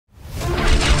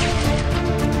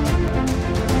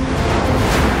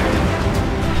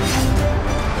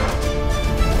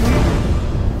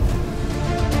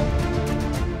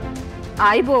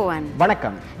ආයිබෝවන්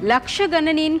වණකම් ලක්ෂ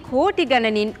ගණනින් කෝටි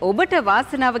ගණනින් ඔබට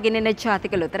වාසනාව ගෙනෙන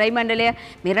ජාතික ලොතරැයි මණ්ඩලය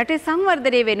මේ රටේ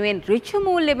සංවර්ධනය වෙනුවෙන් ඍජු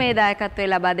මූල්‍යමය දායකත්වය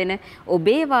ලබා දෙන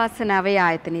ඔබේ වාසනාවේ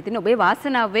ආයතන. ඉතින් ඔබේ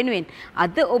වාසනාව වෙනුවෙන්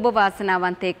අද ඔබ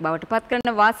වාසනාවන්තයෙක් බවට පත්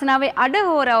කරන වාසනාවේ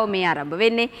අඩහෝරාව මේ ආරම්භ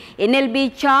වෙන්නේ NLB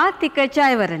ජාතික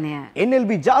ජයවරණය.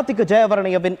 NLB ஜாதிக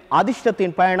ஜெயவரணையவின்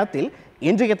அதிர்ஷ்டத்தின் பயணத்தில்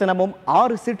இன்றைய தினமும்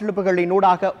 6 சீட்டெழுப்புகளின்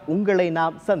ஊடாக உங்களை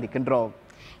நாம் சந்திக்கின்றோம்.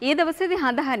 ඒ දවසේදී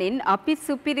හඳහනින් අපි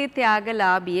සුපිරි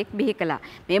ත්‍යාගලාභියෙක් බිහි කළා.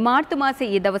 මේ මාර්තු මාසයේ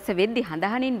ඊ දවස වෙද්දී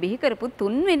හඳහනින් බිහි කරපු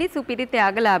තුන්වෙනි සුපිරි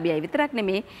ත්‍යාගලාභියයි විතරක්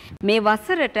නෙමේ මේ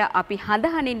වසරට අපි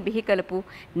හඳහනින් බිහි කළපු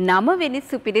 9 වෙනි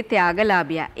සුපිරි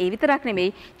ත්‍යාගලාභියා. ඒ විතරක් නෙමේ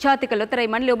ජාතික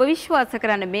ලොතරැයි මණ්ඩලය ඔබ විශ්වාස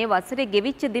කරන්න මේ වසරේ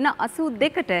ගෙවිච්ච දින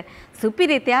 82ට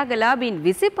සුපිරි ත්‍යාගලාභීන්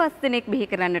 25 දෙනෙක් බිහි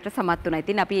කරන්නට සමත් වුණා.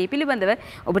 ඉතින් අපි මේ පිළිබඳව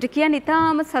ඔබට කියන්න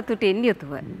ඉතාම සතුටින්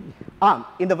යුතුව. ஆம்,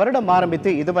 இந்த வருடம் ஆரம்பித்து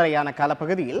இதுவரையான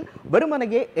காலப்பகுதியில்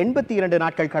வெறுமனையே 82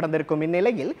 நாட்கள் கடந்திருக்கும்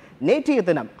இந்நிலையில் நேற்றைய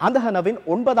தினம் அந்தஹனவின்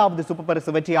 9வது சூப்பர்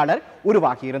பரிசு வெற்றியாளர்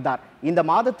உருவாகியிருந்தார். இந்த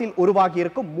மாதத்தில்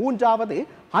உருவாகியிருக்கும் 3வது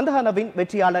அந்தஹனவின்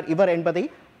வெற்றியாளர் இவர் என்பதை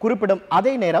குறிப்பிடும்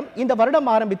அதே நேரம் இந்த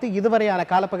வருடம் ஆரம்பித்து இதுவரையான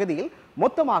காலப்பகுதியில்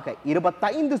மொத்தமாக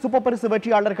 25 சூப்பர் பரிசு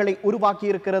வெற்றியாளர்களை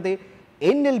உருவாக்கியிருக்கிறது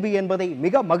NLB என்பதை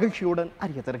மிக மகிழ்ச்சியுடன்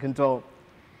அறிய தருகின்றோம்.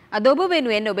 අද ඔබ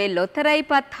වෙනුවෙන් ඔබේ ලොතරැයි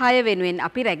පත් 6 වෙනුවෙන්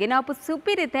අපි රැගෙන ආපු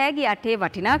සුපිරි තෑගි අටේ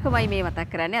වටිනාකමයි මේ මතක්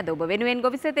කරන්නේ. අද ඔබ වෙනුවෙන්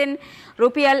ගොවිසෙතෙන්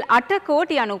රුපියල් 8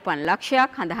 කෝටි 95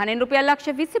 ලක්ෂයක්, හඳහනෙන් රුපියල් ලක්ෂ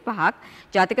 25ක්,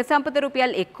 ජාතික සම්පත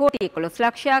රුපියල් 1 කෝටි 11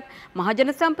 ලක්ෂයක්,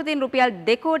 මහජන සම්පතින් රුපියල්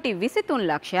 2 කෝටි 23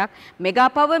 ලක්ෂයක්, මෙගා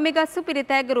පව මෙගා සුපිරි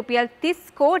තෑගි රුපියල්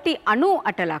 30 කෝටි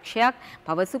 98 ලක්ෂයක්,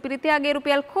 පව සුපිරි තෑගි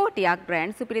රුපියල් කෝටියක්,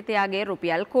 බ්‍රෑන්ඩ් සුපිරි තෑගි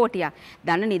රුපියල් කෝටියක්,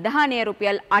 ධන නිධානය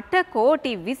රුපියල් 8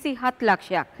 කෝටි 27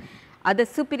 ලක්ෂයක්. අද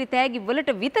සුපිරි තෑගි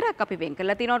වලට විතරක් අපි වෙන්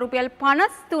කරලා තියෙනවා රුපියල්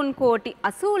 53 கோடி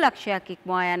 80 லட்சයක්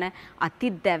ඉක්මවා යන අති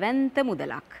දැවැන්ත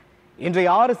මුදලක්. இன்றைய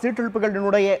 6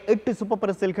 சீட்டெழுப்புகளினுடைய 8 சூப்பர்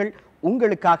பரிசில்கள்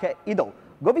உங்களுக்காக இதோ.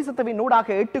 கோவிசத்தவின் ஊடாக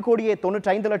 8 கோடியே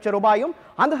 95 லட்சம் ரூபாயும்,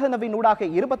 அந்தஹனவின் ஊடாக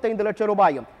 25 லட்சம்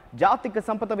ரூபாயும், ஜாத்திக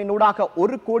சம்பத்தவின் ஊடாக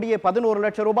 1 கோடியே 11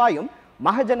 லட்சம் ரூபாயும்,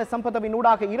 மகஜன சம்பத்தவின்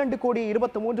ஊடாக 2 கோடியே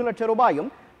 23 லட்சம்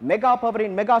ரூபாயும், மெகா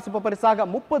பவரின் மெகா சூப்பர் பரிசாக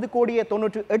 30 கோடியே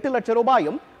 98 லட்சம்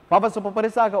ரூபாயும், பவர் சூப்பர்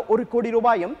பரிசாக 1 கோடி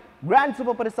ரூபாயும், கிராண்ட்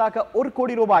சூப்பர் பரிசாக 1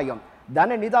 கோடி ரூபாயும்,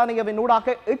 தன நிதானியவின்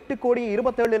ஊடாக 8 கோடி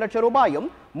 27 லட்சம் ரூபாயும்,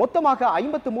 மொத்தமாக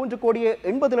 53 கோடியே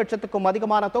 80 லட்சத்துக்கும்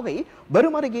அதிகமான தொகை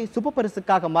வெறுமனையே சூப்பர்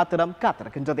பரிசுக்காக மாத்திரம்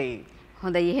காத்திருக்கின்றது.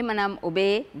 හොඳයි, එහෙමනම්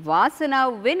ඔබේ වාසනාව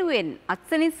වෙනුවෙන්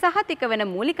අත්සනින් සහතික වෙන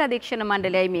මූලික අධීක්ෂණ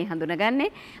මණ්ඩලයයි මේ හඳුනගන්නේ.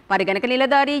 පරිගණක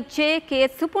නිලධාරී ජේ.කේ.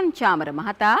 සුපුන් චාමර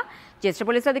මහතා, ජ්‍යෙෂ්ඨ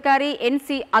පොලිස් අධිකාරී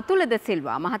එන්.සී. අතුලද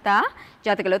සිල්වා මහතා,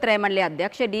 ජාතික ලොතරැයි මණ්ඩලයේ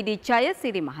අධ්‍යක්ෂ ඩී.ඩී.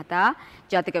 ජයසිරි මහතා,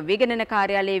 ජාතික විගණන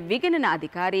කාර්යාලයේ විගණන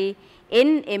අධිකාරී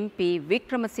එන්.එම්.පී.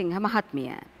 වික්‍රමසිංහ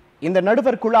මහත්මිය. இந்த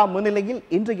நடுவர் குழா முன்னிலையில்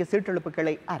இன்றைய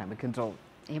சீட்டெழுப்புகளை ஆரம்பிக்கின்றோம்.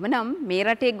 එහෙමනම් මේ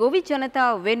රටේ ගොවි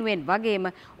ජනතාව වෙනුවෙන් වගේම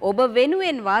ඔබ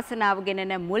වෙනුවෙන් වාසනාව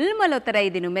ගෙනෙන මුල්ම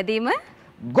ලොතරැයි දිනු මැදීම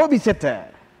கோவிசெட்ட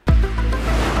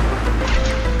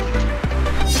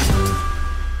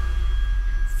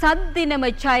සද්දිනම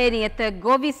ජයනියත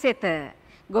ගොවිසෙත.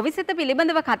 ගොවිසෙත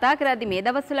පිළිබඳව කතා කරද්දී මේ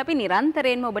දවස්වල අපි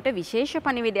නිරන්තරයෙන්ම ඔබට විශේෂ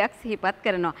පණිවිඩයක් සිහිපත්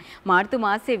කරනවා. මාර්තු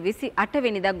මාසයේ 28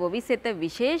 වෙනිදා ගොවිසෙත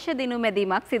විශේෂ දිනු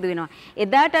මැදීමක් සිදු වෙනවා.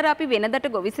 එදාට අපි වෙනදට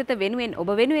ගොවිසෙත වෙනුවෙන් ඔබ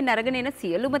වෙනුවෙන් අරගෙන එන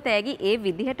සියලුම තෑගි ඒ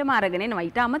විදිහටම අරගෙන එනවා.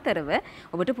 ඊට අමතරව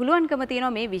ඔබට පුළුවන්කම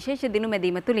තියෙනවා මේ විශේෂ දිනු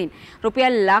මැදීම තුලින්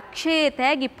රුපියල් ලක්ෂයේ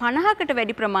තෑගි 50කට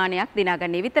වැඩි ප්‍රමාණයක් දිනා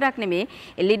ගන්න. ඒ විතරක් නෙමේ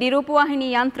LED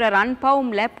රූපවාහිනී යන්ත්‍ර, රන්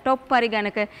පවුම්, ලැප්ටොප්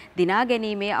පරිගණක දිනා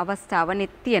ගැනීමේ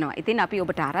අවස්ථාවනෙත් තියෙනවා. ඉතින් අපි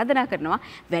ඔබට ආරාධනා කරනවා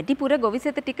වැඩිපුර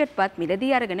ගොවිසෙත ටිකට්පත් මිලදී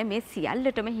අරගෙන මේ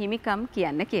සියල්ලටම හිමිකම්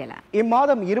කියන්න කියලා.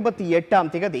 இம்மாதம்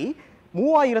 28ஆம் தேதி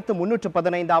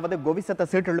 3315வது கோவிசெத்த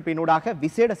சீட்டெழுப்பினூடாக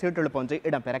விசேட சீட்டெழுப்பு ஒன்று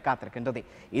இடம்பெற காத்திருக்கின்றது.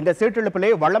 இந்த சீட்டெழுப்பிலே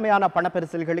வழமையான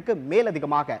பணப்பரிசில்களுக்கு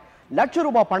மேலதிகமாக லட்ச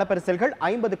ரூபாய் பணப்பரிசில்கள்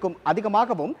 50க்கும்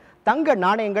அதிகமாகவும், தங்க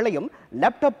நாணயங்களையும்,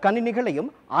 லேப்டாப் கணினிகளையும்,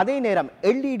 அதே நேரம்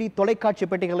LED தொலைக்காட்சி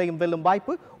பெட்டிகளையும் வெல்லும்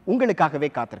வாய்ப்பு உங்களுக்காகவே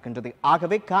காத்திருக்கின்றது.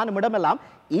 ஆகவே காணும் இடமெல்லாம்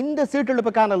இந்த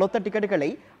சீட்டெழுப்புக்கான லொத்த டிக்கெட்டுகளை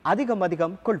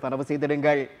அதிகம் கொள்வனவு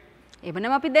செய்திடுங்கள்.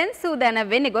 එබනම් අපි දැන් සූදානම්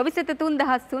වෙන්නේ ගොවිසෙත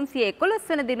 3311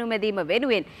 වන දිනු මැදීම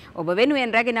වෙනුවෙන් ඔබ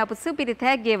වෙනුවෙන් රැගෙන ආපු සුපිරි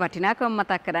තෑග්ගේ වටිනාකම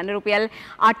මතක් කරන්න රුපියල්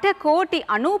 8 කෝටි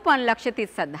 95 ලක්ෂ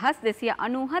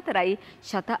 30294යි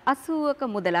 180ක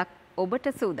මුදලක් ඔබට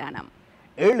සූදානම්.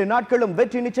 7 நாட்களும்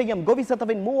வெற்றி நிச்சயம்.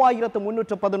 கோவிசெத்தவின்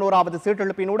 3311வது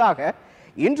சீட்டெழுப்பினூடாக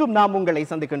இன்றும் நாம் உங்களை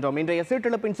சந்திக்கின்றோம். இன்றைய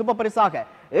சீட்டெழுப்பின் சுப பரிசாக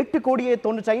 8 கோடியே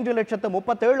 95 லட்சத்து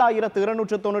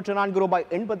 37,294 ரூபாய்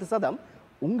 80%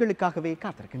 உங்களுக்காகவே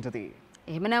காத்திருக்கின்றது.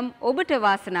 එහෙමනම් ඔබට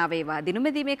වාසනාව වේවා. දිනු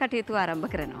මැදීමේ කටයුතු ආරම්භ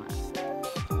කරනවා.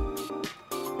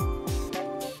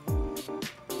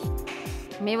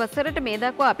 මේ වසරට මේ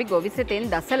දක්වා අපි ගොවිසෙතෙන්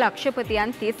දසලක්ෂපතියන්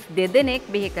 32 දෙනෙක්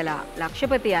බිහි කළා.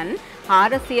 ලක්ෂපතියන්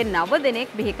 409 දෙනෙක්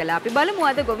බිහි කළා. අපි බලමු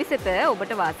අද ගොවිසෙත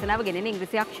ඔබට වාසනාව ගෙනෙන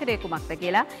ඉංග්‍රීසි අක්ෂරය කුමක්ද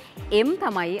කියලා. M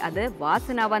තමයි අද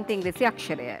වාසනාවන්ත ඉංග්‍රීසි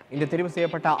අක්ෂරය. இந்த தெரிவு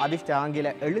செய்யப்பட்ட அதிர்ஷ்ட ஆங்கில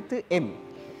எழுத்து M.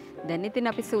 දැන් ඉතින්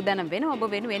අපි සූදානම් වෙනවා ඔබ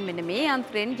වෙනුවෙන් මෙන්න මේ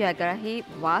යන්ත්‍රයෙන් ජයග්‍රාහී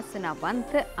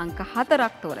වාසනාවන්ත අංක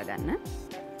 4ක් තෝරගන්න.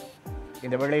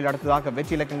 இந்த வேளையில் அடுத்ததாக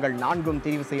வெற்றி இலக்கங்கள் 4ம்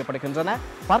தெரிவு செய்யப்படுகின்றன.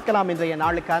 பார்க்கலாம் இன்றைய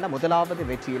நாளுக்கான முதலாவது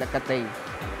வெற்றி இலக்கத்தை.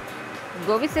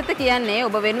 ගොවිසෙත කියන්නේ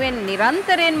ඔබ වෙනුවෙන්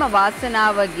නිරන්තරයෙන්ම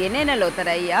වාසනාව ගෙනෙන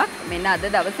ලොතරැයියක්. මෙන්න අද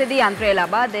දවසේදී යන්ත්‍රය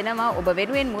ලබා දෙනවා ඔබ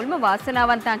වෙනුවෙන් මුල්ම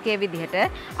වාසනාවන්ත අංකයේ විදිහට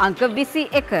අංක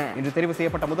 21. இன்று தெரிவு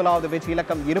செய்யப்பட்ட முதலாவது வெற்றி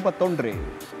இலக்கம் 21.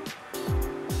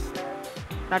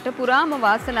 රට පුරාම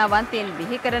වාසනාවන්තයන්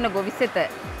බිහි කරන ගොවිසෙත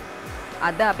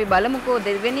අද අපි බලමුකෝ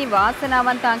දෙවෙනි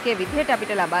වාසනාවන්ත අංකයේ විදිහට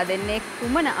අපිට ලබා දෙන්නේ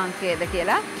කුමන අංකයද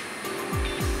කියලා.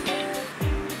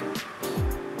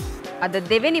 අද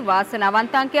දෙවෙනි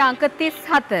වාසනාවන්ත අංකය අංක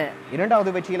 37. இரண்டாவது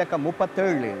வெற்றி இலக்கம்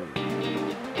 37.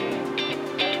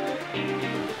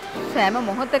 සෑම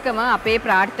මොහොතකම අපේ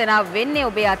ප්‍රාර්ථනාව වෙන්නේ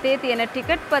ඔබේ අතේ තියෙන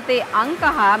ටිකට් පතේ අංක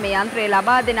හා මේ යන්ත්‍රය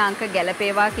ලබා දෙන අංක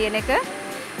ගැලපේවා කියන එක.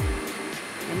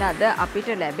 එන්න අද අපිට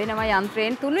ලැබෙනවා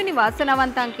යන්ත්‍රයෙන් තුන්වෙනි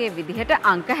වාසනාවන්ත අංකයේ විදිහට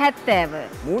අංක 70.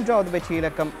 மூன்றாவது வெற்றி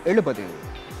இலக்கம் 70.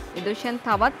 විදුෂන්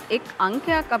තවත් එක්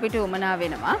අංකයක් අපිට උමනා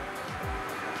වෙනවා.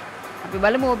 අපි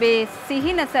බලමු ඔබේ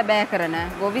සිහින සැබෑ කරන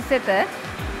ගොවිසෙත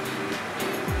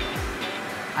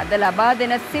අද ලබා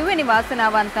දෙන සිව්වෙනි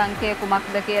වාසනාවන්ත අංකය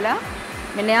කුමක්ද කියලා.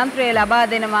 මෙන්න යන්ත්‍රය ලබා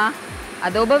දෙනවා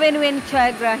අද ඔබ වෙනුවෙන්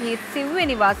ජයග්‍රාහී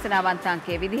සිව්වෙනි වාසනාවන්ත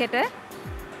අංකයේ විදිහට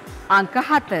අංක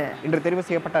 7. இன்று தெரிவு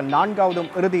செய்யப்பட்ட 4வதும்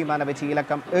இறுதியுமான வெற்றி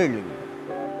இலக்கம் 7.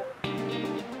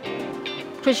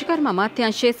 කෘෂිකර්ම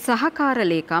අමාත්‍යාංශයේ සහකාර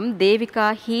ලේකම් දේවිකා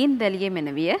හීන්දැලිය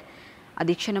මෙනවිය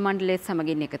අධීක්ෂණ මණ්ඩලයේ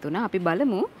සමගින් එකතු වුණා. අපි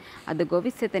බලමු අද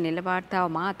ගොවිසෙත නිල වාර්තාව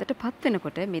මාතට පත්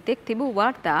වෙනකොට මෙතෙක් තිබූ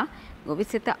වාර්තා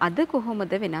ගොවිසෙත අද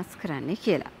කොහොමද වෙනස් කරන්නේ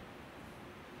කියලා.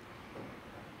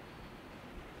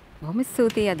 බොහොම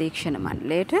ස්තුතියි අධීක්ෂණ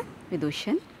මණ්ඩලයට.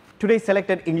 විදුෂන්. Today's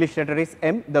selected English letter is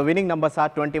M. The winning numbers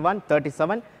are 21,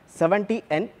 37, 70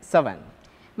 and 7.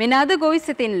 මෙන්න අද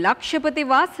ගොවිසෙතින් ලක්ෂපති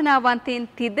වාසනාවන්තයින්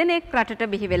 30 දෙනෙක් රටට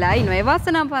බිහි වෙලා ඉනවා. ඒ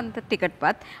වාසනාවන්ත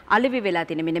ටිකට්පත් අලෙවි වෙලා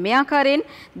තින මෙන්න මේ ආකාරයෙන්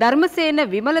ධර්මසේන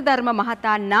විමල ධර්ම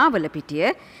මහතා නාවලපිටිය,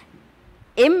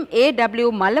 MAW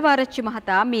මල්ලවාරච්චි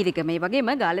මහතා මීරිගම, ඒ වගේම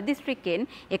ගාල්ල දිස්ත්‍රික්කයෙන්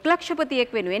 1 ලක්ෂපතියෙක්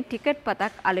වෙනුවෙන් ටිකට්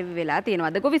පතක් අලෙවි වෙලා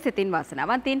තියෙනවා. අද ගොවිසෙතින්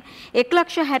වාසනාවන්තයින්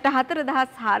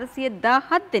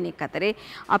 1,64,417 දෙනෙක් අතරේ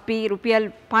අපි රුපියල්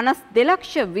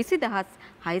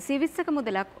 52,20,620ක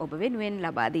මුදලක් ඔබ වෙනුවෙන්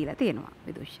ලබා දීලා තියෙනවා.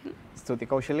 විදුෂන්. ஸ்துதி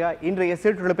கௌசல்யா. இன்றைய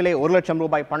சீட்டுழுப்பிலே 1 லட்சம்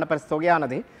ரூபாய் பணப்பரிசு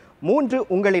தொகையானது 3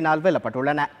 உங்களினால்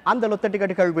வெல்லப்பட்டுள்ளன. அந்த லொத்த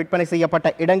டிக்கெட்டுகள் விற்பனை செய்யப்பட்ட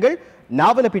இடங்கள்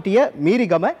நாவலப்பிட்டிய,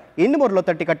 மீரிகம, இன்னும் ஒரு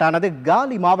லொத்த டிக்கெட்டானது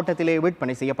காலி மாவட்டத்திலே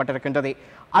விற்பனை செய்யப்பட்டிருக்கின்றது.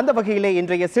 அந்த வகையிலே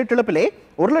இன்றைய சீட்டுழுப்பிலே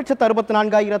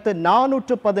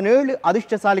 1,64,417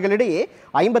 அதிர்ஷ்டசாலிகளிடையே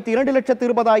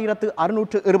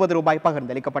 52,20,620 ரூபாய்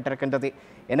பகிர்ந்தளிக்கப்பட்டிருக்கின்றது.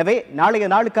 எனவே நாளைய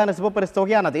நாளுக்கான சிவப்பரிசு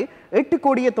தொகையானது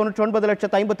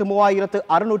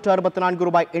 8,99,53,664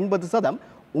 ரூபாய் 80%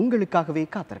 உங்களுக்காகவே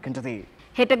காத்திருக்கின்றது.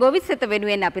 හෙට ගොවිසෙත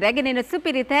වෙනුවෙන් අපි රැගෙන එන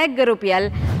සුපිරි තෑග්ග රුපියල්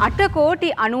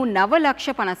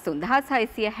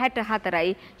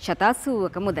 8,99,53,664යි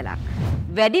 80%ක මුදලක්.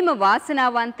 වැඩිම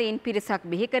වාසනාවන්තයින් පිරිසක්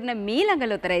බිහි කරන මීළඟ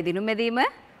ලොතරැයි දිනුම් මැදීම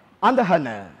අඳහන.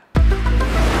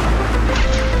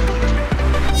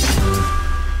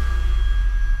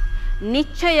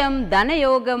 නිශ්චයම්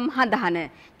ධනයෝගම් හඳහන.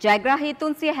 ජයග්‍රාහී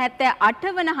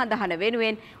 378 වන හඳහන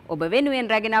වෙනුවෙන් ඔබ වෙනුවෙන්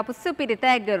රැගෙන ආපු සුපිරි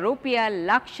තෑග්ග රුපියල්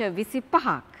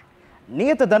 25,00,000ක්.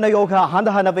 நியத்த தனயோக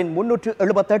ஹந்தஹனவின்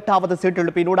 378வது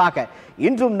சீட்டெழுப்பினூடாக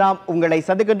இன்றும் நாம் உங்களை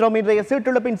சந்திக்கின்றோம். இன்றைய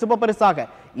சீட்டெழுப்பின் சுப பரிசாக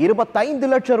 25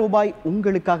 லட்சம் ரூபாய்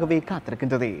உங்களுக்காகவே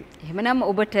காத்திருக்கின்றது. එහෙමනම්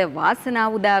ඔබට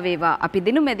වාසනාව උදා වේවා. අපි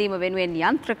දිනු මැදීම වෙනුවෙන්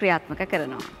යන්ත්‍ර ක්‍රියාත්මක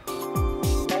කරනවා.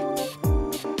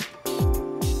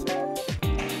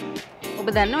 ඔබ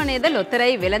දන්නව නේද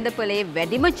ලොතරැයි වෙළඳපොලේ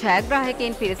වැඩිම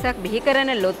ජයග්‍රාහකයන් පිරිසක් බිහි කරන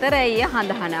ලොතරැයිය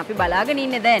හඳහන අපි බලාගෙන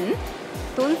ඉන්නේ දැන්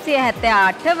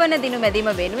 378 වන දිනු මැදීම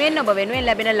වෙනුවෙන් ඔබ වෙනුවෙන්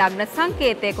ලැබෙන ලග්න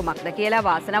සංකේතය කුමක්ද කියලා.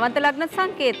 වාසනාවන්ත ලග්න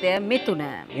සංකේතය මිථුන.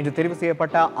 இன்று தெரிவு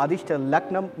செய்யப்பட்ட அதிர்ஷ்ட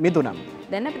லக்னம் மிதுனம்.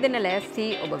 දැන් අපි දෙන්න ලෑස්ති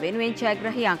ඔබ වෙනුවෙන්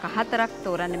ජයග්‍රාහී අංක 4ක්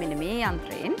තෝරන්න මෙන්න මේ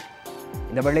යන්ත්‍රයෙන්.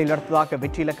 இந்த வேளையில் அடுத்ததாக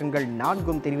வெற்றி இலக்கங்கள்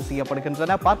 4ம் தெரிவு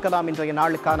செய்யப்படுகின்றன. பார்க்கலாம் இன்றைய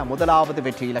நாளுக்கான முதலாவது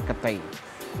வெற்றி இலக்கத்தை.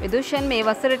 විදුෂන් මේ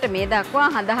වසරට මේ දක්වා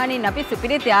හඳහනින් අපි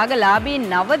සුපිරි ත්‍යාගලාභී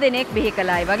 9 දෙනෙක් බිහි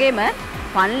කළා. ඒ වගේම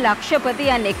පන්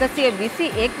ලක්ෂපතියන්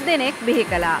 121 දෙනෙක් බිහි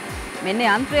කළා. මෙන්න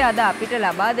යන්ත්‍රය අද අපිට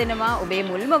ලබා දෙනවා ඔබේ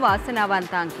මුල්ම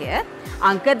වාසනාවන්ත අංකය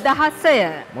අංක 16.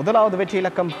 முதலாவது வெற்றி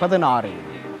இலக்கம் 16.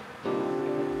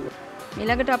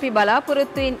 ඊළඟට අපි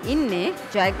බලාපොරොත්තුෙන් ඉන්නේ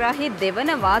ජයග්‍රාහී දෙවන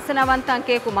වාසනාවන්ත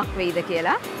අංකය කුමක් වෙයිද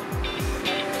කියලා.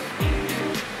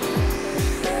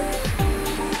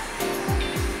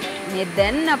 මේ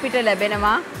දැන් අපිට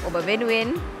ලැබෙනවා ඔබ වෙනුවෙන්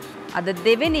අද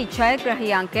දෙවෙනි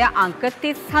ජයග්‍රාහී අංකය අංක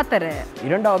 34.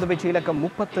 இரண்டாவது வெற்றி இலக்கம்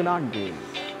 34.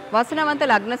 වාසනාවන්ත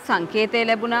ලග්න සංකේතය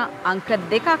ලැබුණා, අංක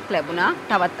 2ක් ලැබුණා.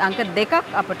 තවත් අංක 2ක්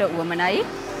අපට උවමනයි.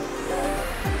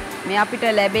 මේ අපිට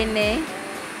ලැබෙන්නේ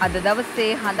අද දවසේ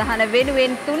හඳහන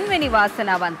වෙනුවෙන් තුන්වෙනි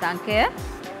වාසනාවන්ත අංකය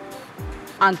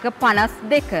අංක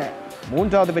 52.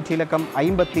 மூன்றாவது வெற்றி இலக்கம்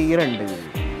 52.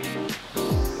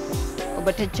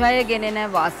 ඔබට ජය ගෙනෙන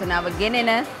වාසනාව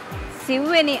ගෙනෙන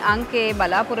සිව්වෙනි අංකයේ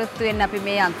බලාපොරොත්තු වෙන්න අපි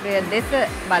මේ අංකය දෙස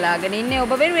බලාගෙන ඉන්නේ.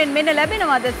 ඔබ වෙනුවෙන් මෙන්න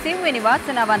ලැබෙනවාද සිව්වෙනි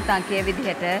වාසනාවන්ත අංකයේ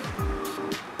විදිහට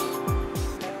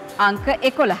අංක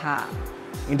 11.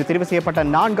 இன்று தெரிவு செய்யப்பட்ட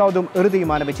நான்காவதும்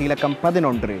இறுதியுமான வெற்றி இலக்கம்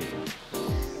 11.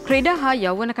 ක්‍රීඩා හා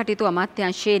යෞවන කටයුතු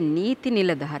අමාත්‍යාංශයේ නීති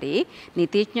නිලධාරී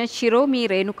නීතිඥ ශිරෝමී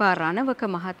රේණුකා රණවක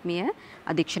මහත්මිය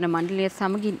අධීක්ෂණ මණ්ඩලය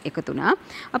සමගින් එකතු වුණා.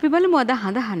 අපි බලමු අද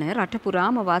හඳහන රට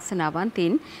පුරාම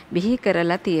වාසනාවන්තයින් බිහි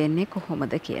කරලා තියෙන්නේ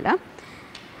කොහොමද කියලා.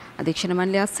 අධීක්ෂණ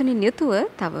මණ්ඩලය අසනින් යුතුව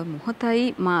තව මොහොතයි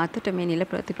මා අතට මේ නිල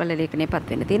ප්‍රතිඵල ලේඛනය පත්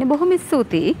වෙන්න තියෙන. බොහොම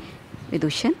ස්තුතියි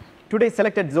විදුෂන්. Today's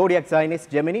selected zodiac sign is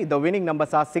Gemini. The winning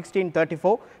numbers are 16,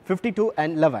 34, 52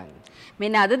 and 11.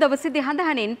 මෙන්න අද දවසේදී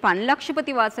හඳහනින්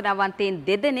පන්ලක්ෂපති වාසනාවන්තයින්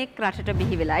දෙදෙනෙක් රටට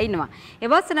බිහි වෙලා ඉන්නවා. ඒ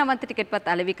වාසනාවන්ත ටිකට්පත්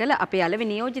අලෙවි කළ අපේ අලෙවි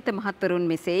නියෝජිත මහත්වරුන්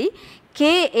මෙසේයි.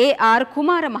 KAR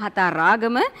කුමාර මහතා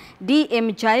රාගම, DM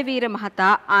ජයවීර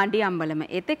මහතා ආණ්ඩි අම්බලම.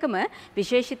 ඒත් එකම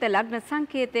විශේෂිත ලග්න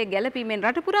සංකේතයේ ගැළපීමෙන්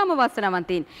රට පුරාම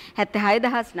වාසනාවන්තයින්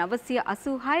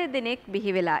 76986 දෙනෙක්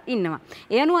බිහි වෙලා ඉන්නවා.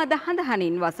 ඒ අනුව අද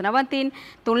හඳහනින් වාසනාවන්තයින්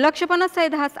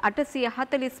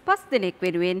 3,56,845 දෙනෙක්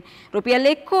වෙනුවෙන් රුපියල්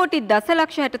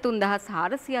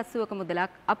 1,10,63,480ක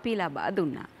මුදලක් අපි ලබා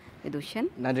දුන්නා. விதுஷன்.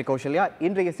 நன்றி கௌசல்யா.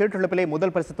 இன்றைய சீட்டுழுப்பிலே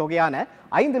முதல் பரிசு தொகையான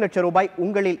 5 லட்சம் ரூபாய்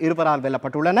உங்களில் இருவரால்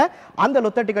வெல்லப்பட்டுள்ளன. அந்த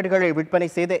லொத்த டிக்கெட்டுகளை விற்பனை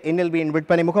செய்த NLBயின்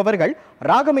விற்பனை முகவர்கள்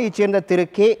ராகமையைச் சேர்ந்த திரு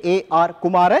KAR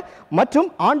குமார மற்றும்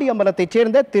ஆண்டியம்பலத்தைச்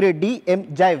சேர்ந்த திரு DM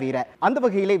ஜெயவீர. அந்த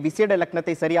வகையிலே விசேட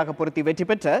லக்னத்தை சரியாக பொருத்தி வெற்றி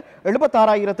பெற்ற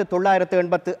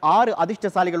 76,986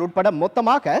 அதிர்ஷ்டசாலிகள் உட்பட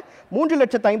மொத்தமாக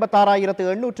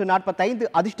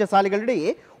 3,56,845 அதிர்ஷ்டசாலிகளிடையே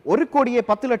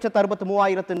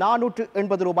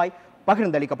 1,10,63,480 ரூபாய்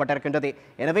பகிர்ந்தளிக்கப்பட்டிருக்கின்றது.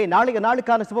 எனவே நாளைய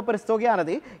நாளுக்கான சுபபரிசு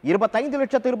தொகையானது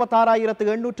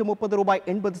 25,26,830 ரூபாய்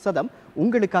 80%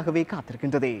 உங்களுக்காகவே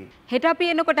காத்திருக்கின்றது. හෙට අපි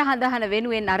එනකොට හඳහන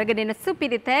වෙනුවෙන් අරගෙන එන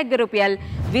සුපිරි තෑග්ග රුපියල්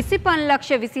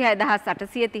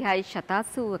 25,26,830යි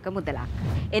 780ක මුදලක්.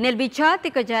 NLB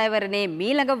ජාතික ජයවරණේ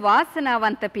මීළඟ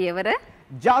වාසනාවන්ත පියවර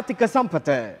ජාතික සම්පත.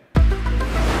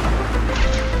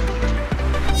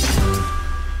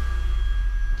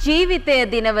 ජීවිතය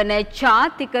දිනවන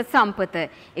ජාතික සම්පත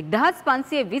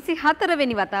 1524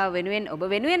 වෙනි වතාව වෙනුවෙන් ඔබ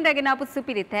වෙනුවෙන් රැගෙන ආපු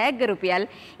සුපිරි තෑග්ග රුපියල්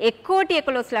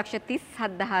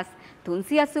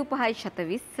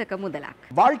 1,11,37,385,120ක මුදලක්.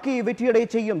 வாழ்க்கையை வெற்றியடைய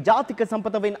செய்யும் ஜாதிக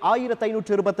சம்பதவின்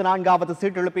 1524வது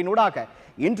சீட்டெழுப்பினூடாக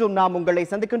இன்றும் நாம் உங்களை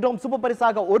சந்திக்கின்றோம். சூப்பர்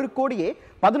பரிசாக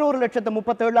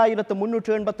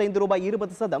 1,37,37,385 ரூபாய்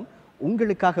 20%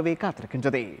 உங்களுக்காகவே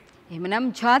காத்திருக்கின்றது. එහෙමනම්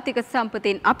ජාතික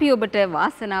සම්පතෙන් අපි ඔබට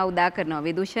වාසනාව උදා කරනවා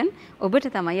විදුෂන්. ඔබට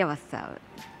තමයි අවස්ථාව.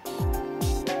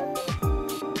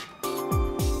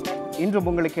 இன்றும்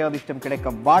உங்களுக்கு அதிர்ஷ்டம் கிடைக்க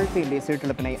வாழ்த்து இந்த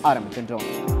சீட்டெழுப்பினை ஆரம்பிக்கின்றோம்.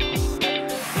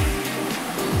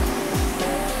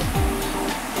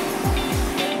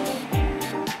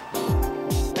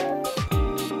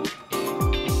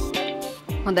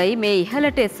 හොඳයි, මේ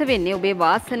ඉහළට එසවෙන්නේ ඔබේ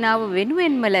වාසනාව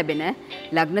වෙනුවෙන්ම ලැබෙන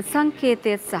ලග්න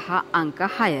සංකේතය සහ අංක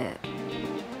 6.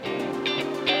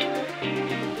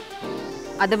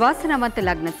 අද වාසනාවන්ත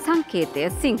ලග්න සංකේතය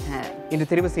සිංහ. இன்று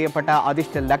தெரிவு செய்யப்பட்ட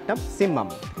அதிர்ஷ்ட லக்னம்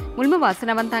சிம்மம். මුල්ම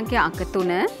වාසනාවන්ත අංකය අංක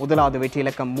 3. முதலாவது வெற்றி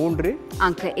இலக்கம் 3,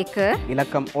 අංක 1,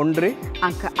 இலக்கம் 1,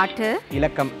 අංක 8,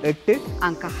 இலக்கம் 8,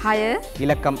 අංක 6,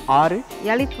 இலக்கம் 6,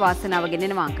 යලිත් වාසනාව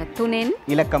ගෙනෙනවා අංක 3න්,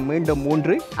 இலக்கம் மீண்டும்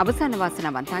 3, අවසාන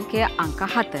වාසනාවන්ත අංකය අංක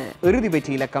 7. இறுதி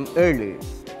வெற்றி இலக்கம் 7.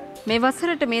 මේ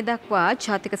වසරට මේ දක්වා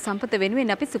ජාතික සම්පත වෙනුවෙන්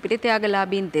අපි සුපිරි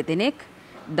ත්‍යාගලාභීන් දෙදෙනෙක්,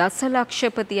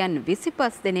 දසලක්ෂපතියන්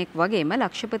 25 දෙනෙක් වගේම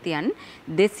ලක්ෂපතියන්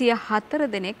 204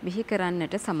 දෙනෙක් බිහි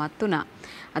කරන්නට සමත් වුණා.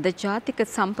 අද ජාතික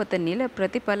සම්පත නිල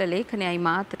ප්‍රතිඵල ලේඛනයයි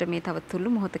මාතට මේ තව තුළු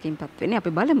මොහොතකින් පත් වෙන්නේ.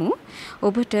 අපි බලමු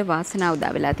ඔබට වාසනාව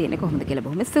උදා වෙලා තියෙන්නේ කොහොමද කියලා.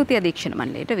 බොහොම ස්තුතියි අධීක්ෂණ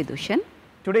මණ්ඩලයට විදුෂන්.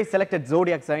 Today's selected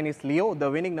zodiac sign is Leo. The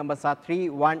winning numbers are 3,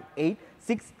 1, 8,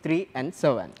 6, 3 and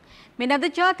 7. මෙන්න අද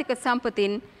ජාතික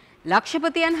සම්පතින්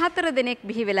ලක්ෂපතියන් 4 දෙනෙක්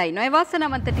බිහි වෙලා ඉනවා. ඒ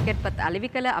වාසනාවන්ත ටිකට්පත් අලෙවි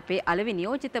කළ අපේ අලෙවි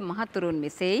නියෝජිත මහතුරුන්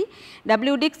මෙසේයි. W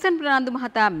ඩික්සන් ප්‍රනාන්දු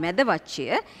මහතා මැදවච්චිය,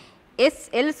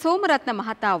 එස්.එල්. සෝමරත්න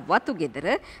මහතා වතුගෙදර,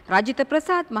 රජිත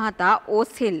ප්‍රසාද් මහතා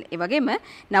ඕසිල්, එවැගේම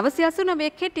 989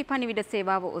 කෙටි පණිවිඩ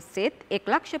සේවාව ඔස්සේත්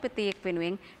 1 ලක්ෂපතියෙක්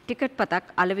වෙනුවෙන් ටිකට් පතක්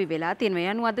අලෙවි වෙලා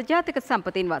තියෙනවා. යනු අද ජාතික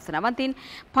සම්පතින් වාසනාවන්තින්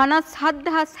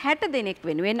 57060 දෙනෙක්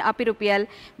වෙනුවෙන් අපි රුපියල්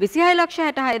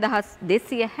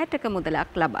 26,66,260ක முதலாக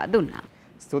லபா துன்னா.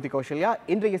 ஸ்துதி கௌசல்யா,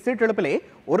 இன்றைய சீட்டெழுப்பிலே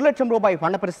 1 லட்சம் ரூபாய்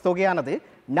பணப்பரிசு தொகையானது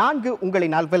 4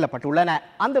 உங்களினால் வெல்லப்பட்டுள்ளன.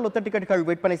 அந்த லொத்த டிக்கெட்டுகள்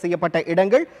விற்பனை செய்யப்பட்ட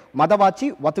இடங்கள் மதவாச்சி,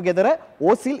 வத்துகெதர,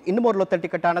 ஓசில். இன்னும் ஒரு லொத்த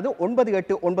டிக்கெட்டானது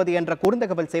 989 என்ற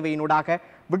குறுந்தகவல் சேவையினூடாக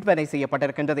விற்பனை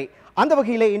செய்யப்பட்டிருக்கின்றது. அந்த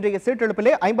வகையிலே இன்றைய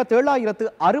சீட்டெழுப்பிலே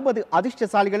 57,060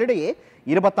 அதிர்ஷ்டசாலிகளிடையே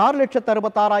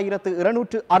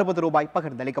 26,66,260 ரூபாய்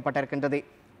பகிர்ந்தளிக்கப்பட்டிருக்கின்றது.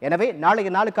 எனவே நாளைய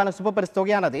நாளுக்கான சுபபரிசு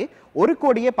தொகையானது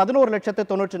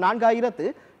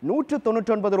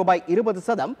 1,11,94,199 ரூபாய்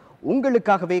 20%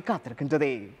 உங்களுக்காகவே காத்திருக்கின்றது.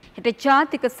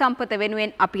 ජාතික සම්පත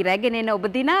වෙනුවෙන් අපි රැගෙන එන ඔබ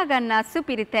දිනා ගන්නා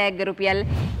සුපිරි තෑග්ග රුපියල්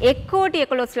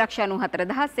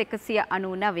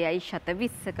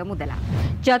 1,11,94,199ක මුදලක්.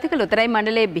 ජාතික ලොතරැයි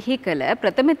මණ්ඩලය බිහි කළ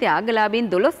ප්‍රථම ත්‍යාගලාභීන්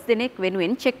 12 දෙනෙක්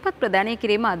වෙනුවෙන් චෙක්පත් ප්‍රදානය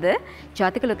කිරීම අද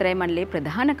ජාතික ලොතරැයි මණ්ඩලයේ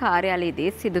ප්‍රධාන කාර්යාලයේදී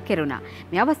සිදු කෙරුණා.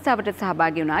 මේ අවස්ථාවට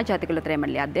සහභාගී වුණා ජාතික ලොතරැයි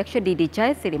මණ්ඩලයේ අධ්‍යක්ෂ ඩී.ඩී.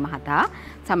 ජයසිරි මහතා,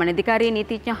 සමනධිකාරී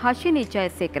නීතිඥ හර්ෂිනී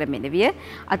ජයසේකර මෙනවිය,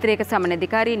 අතිරේක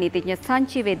සමනධිකාරී නීතිඥ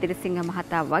සංජීව එදිරිසිංහ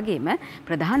මහතා වගේම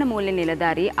ප්‍රධාන මූල්‍ය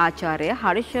නිලධාරී ආචාර්ය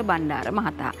හර්ෂ බණ්ඩාර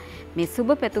මහතා. මේ සුබ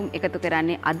පැතුම් එකතු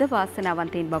කරන්නේ අද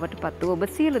වාසනාවන්තයින් බවට පත් වූ ඔබ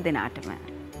සියලු දෙනාටම.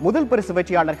 முதல் பரிசு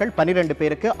வெற்றியாளர்கள் 12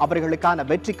 பேருக்கு அவர்களுக்கான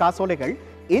வெற்றி காசோலைகள்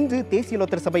இன்று தேசிய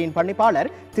லொத்தர் சபையின் பணிப்பாளர்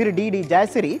திரு டி.டி.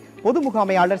 ஜெயசிறி, பொது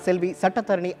முகாமையாளர் செல்வி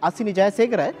சட்டத்தரணி அசினி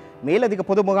ஜெயசேகர, மேலதிக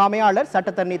பொது முகாமையாளர்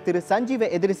சட்டத்தரணி திரு சஞ்சீவ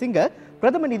எதிரிசிங்க,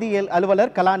 பிரதம நிதியியல்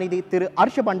அலுவலர் கலாநிதி திரு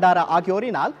ஹர்ஷ பண்டாரா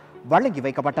ஆகியோரினால் வழங்கி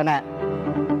வைக்கப்பட்டன.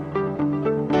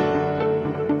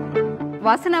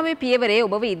 වාසනාවේ පියවරේ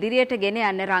ඔබව ඉදිරියට ගෙන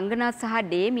යන්න රංගනා සහ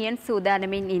ඩේමියන්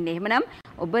සූදානමින් ඉන්නේ. එහෙමනම්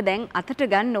ඔබ දැන් අතට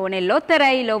ගන්න ඕනේ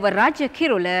ලොතරැයි ලොව රාජ්‍ය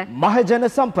කිරුළ මහජන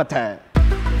සම්පත.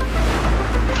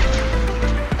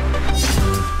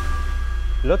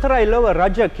 ලොතරැයි ලොව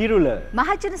රාජ්‍ය කිරුළ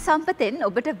මහජන සම්පතෙන්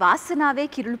ඔබට වාසනාවේ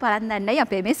කිරුළු පරන්දන්නයි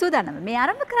අපේ මේ සූදානම. මේ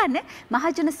ආරම්භ කරන්නේ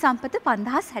මහජන සම්පත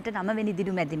 5069 වෙනි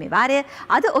දිනු මැදිමේ වාරය.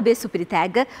 අද ඔබේ සුපිරි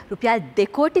තෑග්ග රුපියල්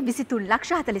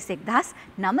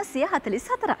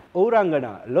 2,23,41,944.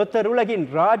 ஊராங்கனா லொத்தர் உலகின்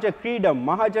ராஜ கிரீடம்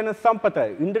மகாஜன சம்பத.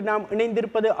 இன்று நாம்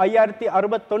இணைந்திருப்பது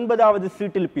 5069வது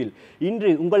சீட்டிலிப்பில். இன்று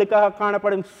உங்களுக்காக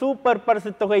காணப்படும் சூப்பர்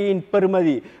பரிசு தொகையின்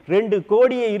பெறுமதி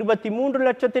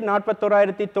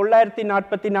 2,23,41,944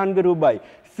 ரூபாய்.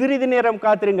 சிறிது நேரம்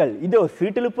காத்திருங்கள், இதோ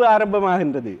சீட்டிலிப்பு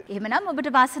ஆரம்பமாகின்றது. එහෙමනම් ඔබට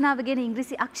වාසනාව ගෙන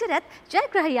ඉංග්‍රීසි අක්ෂරයත්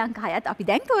ජයග්‍රහී අංක 6ත් අපි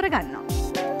දැන් තෝරගන්නවා.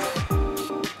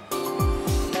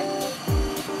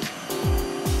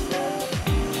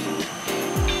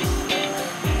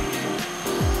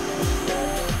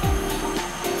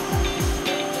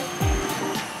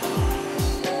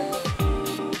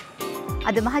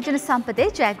 අද මහජන සම්පතේ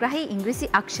ජයග්‍රහී ඉංග්‍රීසි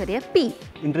අක්ෂරය P.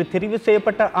 இன்று தெரிவு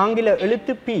செய்யப்பட்ட ஆங்கில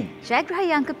எழுத்து P. ජයග්‍රහී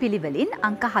අංක පිළිවෙලින්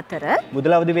අංක 4,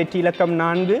 முதலாவது வெற்றி இலக்கம்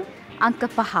 4, අංක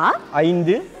 5,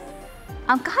 5,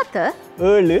 අංක 7,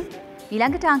 7,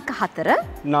 ඊළඟට අංක 4,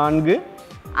 4,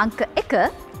 අංක 1,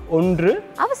 1,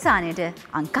 අවසානයේට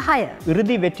අංක 6.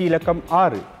 இறுதி வெற்றி இலக்கம்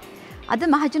 6. අද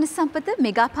මහජන සම්පත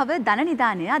මෙගා පව ධන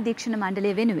නිධානය අධීක්ෂණ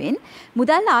මණ්ඩලය වෙනුවෙන්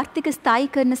මුදල් ආර්ථික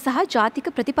ස්ථායීකරණ සහ ජාතික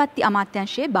ප්‍රතිපත්ති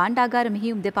අමාත්‍යාංශයේ භාණ්ඩාගාර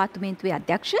මෙහියුම් දෙපාර්තමේන්තුවේ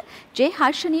අධ්‍යක්ෂ ජේ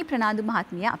හර්ෂණී ප්‍රනාන්දු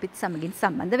මහත්මිය අපිත් සමගින්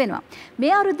සම්බන්ධ වෙනවා.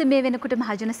 මේ අවුරුද්ද මේ වෙනකොට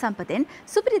මහජන සම්පතෙන්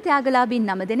සුපිරි ත්‍යාගලාභීන්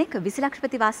 9 දෙනෙක්, 20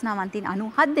 ලක්ෂපති වාසනාවන්තයින්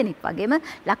 97 දෙනෙක් වගේම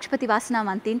ලක්ෂපති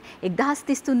වාසනාවන්තයින්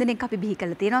 1033 දෙනෙක් අපි බිහි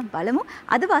කරලා තියෙනවා. බලමු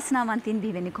අද වාසනාවන්තයින්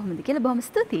බිහි වෙන්නේ කොහොමද කියලා. බොහොම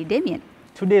ස්තුතියි Damien.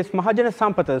 Today's Mahajana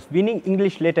Sampatha's winning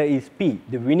English letter is P.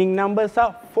 The winning numbers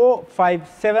are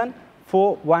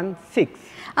 457416.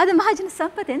 අද මහජන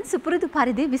සම්පතෙන් සුපුරුදු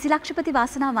පරිදි 20 ලක්ෂපති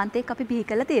වාසනාවන්තයෙක් අපි බිහි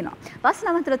කරලා තියෙනවා.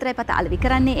 වාසනාවන්ත ලොතරැයි පත අලෙවි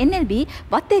කරන්නේ NLB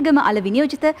වත්තේගම අලෙවි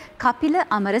නියෝජිත කපිල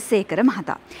අමරසේකර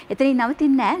මහතා. එතනින්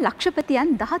නවතින්නේ නැහැ, ලක්ෂපතියන්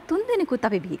 13 දෙනෙකුත්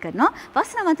අපි බිහි කරනවා.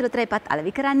 වාසනාවන්ත ලොතරැයි පත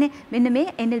අලෙවි කරන්නේ මෙන්න මේ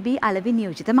NLB අලෙවි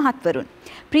නියෝජිත මහත්වරුන්.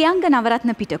 ප්‍රියංග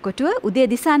නවරත්න පිටකොටුව, උදය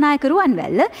දිසානායක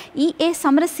රුවන්වැල්ල, EA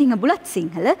සමරසිංහ බුලත්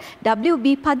Sinhala, WB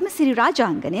Padmasiri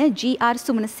රාජාංගනය, GR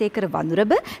සුමනසේකර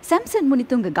වඳුරබ, Samson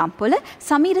මුනිතුංග Gampola,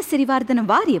 Sameera Siriwardena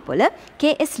Wariyapola,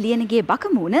 KS Liyanage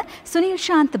බකමූණ, Sunil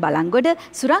ශාන්ත බලංගොඩ,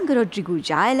 සුරංග රොඩ්රිගු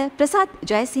ජායල, ප්‍රසාද්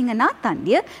ජයසිංහ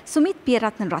නාතන්ඩිය, සුමිත්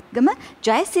පියරත්න රත්ගම,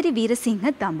 ජයසිරි වීරසිංහ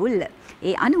දඹුල්ල.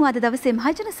 ඒ අනුවාද දවසේ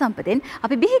මහජන සම්පතෙන්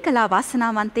අපි බිහි කළා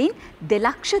වාසනාවන්තයින්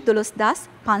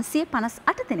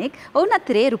 2,12,558 දෙනෙක්. ඔවුන්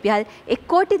අතරේ රුපියල්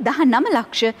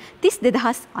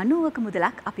 1,19,32,90ක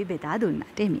මුදලක් අපි බෙදා දුන්නා.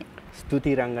 ටෙමිය.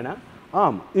 ස්තුති රංගනා.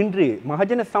 ஆம், இன்று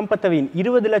மகஜன சம்பத்தவின்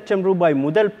 20 லட்சம் ரூபாய்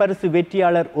முதல் பரிசு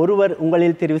வெற்றியாளர் ஒருவர்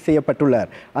உங்களில் தெரிவு செய்யப்பட்டுள்ளார்.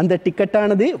 அந்த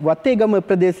டிக்கெட்டானது வத்தேகம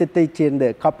பிரதேசத்தைச் சேர்ந்த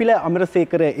கபில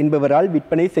அமரசேகர என்பவரால்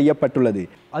விற்பனை செய்யப்பட்டுள்ளது.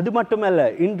 அது மட்டுமல்ல,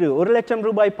 இன்று 1 லட்சம்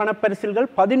ரூபாய் பணப்பரிசில்கள்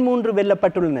 13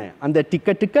 வெல்லப்பட்டுள்ளன. அந்த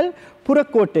டிக்கெட்டுகள்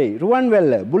புறக்கோட்டை,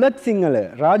 ருவான்வெல்ல, புலத் சிங்கள,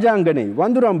 ராஜாங்கனை,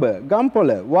 வந்துரம்ப, கம்பொல,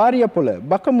 வாரியப்பொல,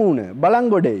 பக்கமூன,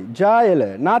 பலங்கொடை, ஜாயல,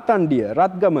 நாத்தாண்டிய,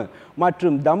 ரத்கம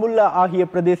மற்றும் தமுல்லா ஆகிய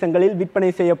பிரதேசங்களில் விற்பனை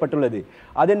செய்யப்பட்டுள்ளது.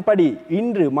 அதன்படி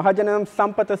இன்று மகஜனம்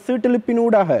சம்பத்த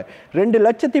சீட்டெழுப்பினூடாக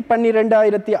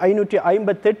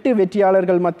 2,12,558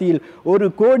 வெற்றியாளர்கள் மத்தியில்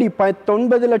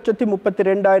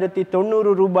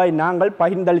 1,19,32,900 ரூபாய் நாங்கள்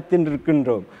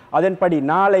பகிர்ந்தளித்திருக்கின்றோம். அதன்படி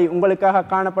நாளை உங்களுக்காக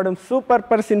காணப்படும் சூப்பர்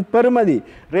பரிசின் பெறுமதி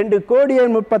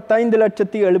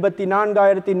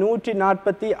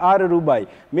 2,35,74,146 ரூபாய்.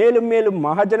 மேலும் மேலும்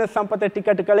மகஜன சம்பத்த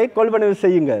டிக்கெட்டுகளை கொள்வனவு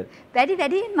செய்யுங்கள்.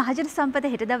 වැඩියෙන් මහජන සම්පත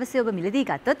හෙට දවසේ ඔබ මිලදී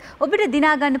ගත්තොත් ඔබට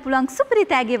දිනා ගන්න පුළුවන් සුපිරි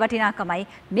තෑගියේ වටිනාකමයි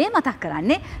මේ මතක්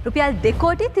කරන්නේ රුපියල්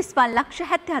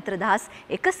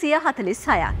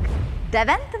 2,35,74,146ක්.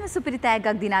 දැවැන්තම සුපිරි තෑග්ගක්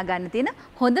දිනා ගන්න තියෙන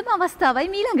හොඳම අවස්ථාවයි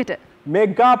මීළඟට.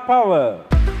 මෙගා පවර්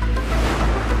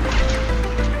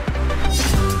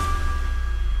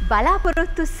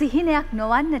බලාපොරොත්තු සිහිනයක්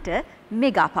නොවන්නට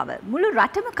මෙගා පවර්. මුළු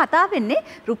රටම කතා වෙන්නේ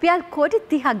රුපියල් කෝටි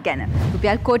 30ක් ගැන.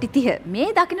 රුපියල් කෝටි 30. මේ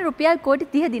දකින රුපියල් කෝටි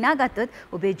 30 දිනා ගත්තොත්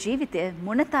ඔබේ ජීවිතය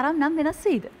මොන තරම් නම් වෙනස්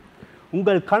වෙයිද?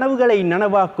 உங்கள் கனவுகளை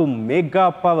நனவாக்கும் மெகா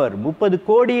பவர் 30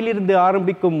 கோடியிலிருந்து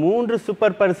ஆரம்பிக்கும் 3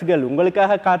 சூப்பர் பரிசுகள்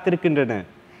உங்களுக்காக காத்திருக்கின்றன.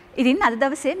 ඉතින් අද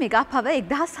දවසේ මෙගා පව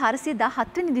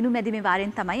 1417 වෙනි දිනු මැදිමේ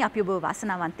වාරයෙන් තමයි අපි ඔබව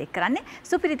වාසනාවන්ත එක් කරන්නේ.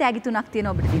 සුපිරි තෑගි 3ක් තියෙන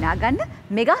ඔබට දිනා ගන්න.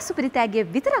 මෙගා සුපිරි තෑගියේ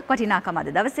විතරක් වටිනාකම අද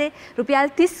දවසේ රුපියල්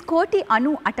 30 කෝටි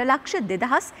 98 ලක්ෂ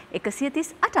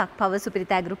 2138ක්. පව සුපිරි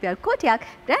තෑගි රුපියල් කෝටියක්,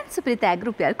 ග්‍රෑන්ඩ් සුපිරි තෑගි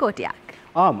රුපියල් කෝටියක්.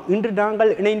 ஆம், இன்று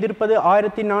நாங்கள் இணைந்திருப்பது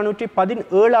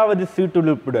 1417வது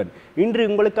சீட்டுழுப்புடன். இன்று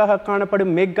உங்களுக்காக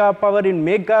காணப்படும் மெகா பவரின்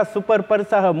மெகா சூப்பர்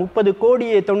பரிசாக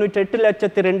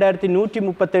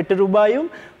 30,98,2,138 ரூபாயும்,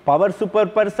 பவர்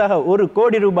சூப்பர் பரிசாக 1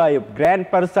 கோடி ரூபாயும், கிராண்ட்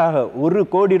பரிசாக 1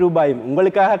 கோடி ரூபாயும்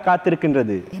உங்களுக்காக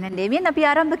காத்திருக்கின்றது. එහෙනම් දෙවියන් අපි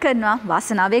ආරම්භ කරනවා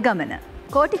වාසනාවේ ගමන.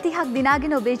 කෝටි 30ක්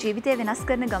දිනාගෙන ඔබේ ජීවිතය වෙනස්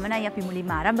කරන ගමනයි අපි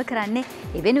මුලින්ම ආරම්භ කරන්නේ.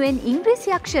 ඒ වෙනුවෙන් ඉංග්‍රීසි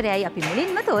අක්ෂරයයි අපි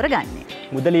මුලින්ම තෝරගන්නේ.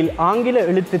 முதலில் ஆங்கில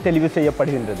எழுத்து தெளிவு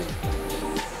செய்யப்படுகின்றது.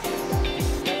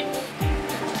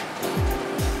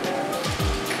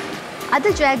 අද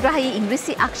ජයග්‍රහී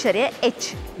ඉංග්‍රීසි අක්ෂරය H.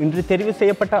 இன்று தெரிவு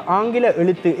செய்யப்பட்ட ஆங்கில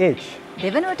எழுத்து H.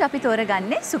 දෙවනුවට අපි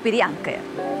තෝරගන්නේ සුපිරි අංකය.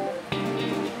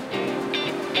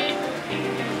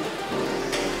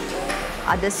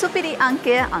 අද සුපිරි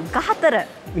අංකය අංක 4.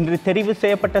 இன்று தெரிவு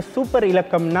செய்யப்பட்ட சூப்பர்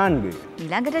இலக்கம் 4.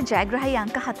 ඊළඟට ජයග්‍රහී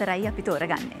අංක 4යි අපි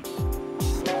තෝරගන්නේ.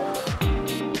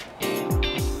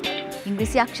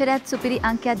 ඉංග්‍රීසි අක්ෂරයත් සුපිරි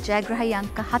අංකයත් ජයග්‍රහී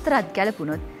අංක 4ත්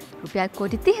ගැලපුණොත් රුපියල්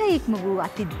කෝටි 30 ඉක්ම වූ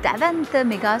අති දැවැන්ත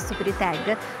මෙගා සුපිරි තෑග්ග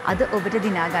අද ඔබට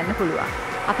දිනා ගන්න පුළුවන්.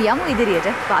 අපි යමු ඉදිරියට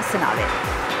වාසනාවෙන්.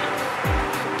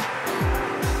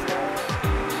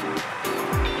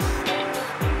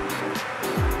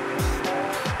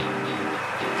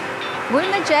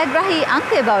 මුල්ම ජයග්‍රහී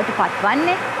අංකය බවට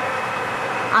පත්වන්නේ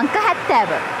අංක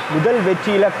 70. முதல்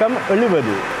வெற்றி இலக்கம்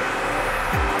 70.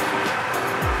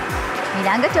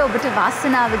 ඊළඟට ඔබට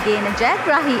වාසනාව ගේන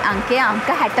ජයග්‍රහී අංකය අංක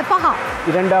 65.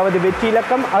 இரண்டாவது வெற்றி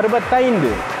இலக்கம்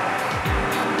 65.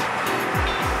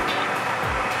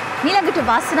 ඊළඟට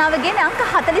වාසනාව ගේන අංක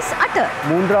 48.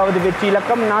 மூன்றாவது வெற்றி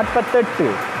இலக்கம்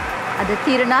 48. අද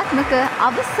තීරණාත්මක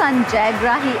අවසන්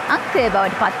ජයග්‍රහී අංකය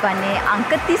බවට පත්වන්නේ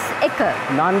අංක 31.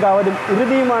 நான்காவது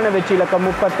இறுதியுமான வெற்றி இலக்கம்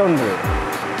 31.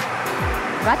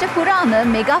 රට පුරාම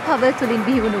මෙගා පවර් තුලින්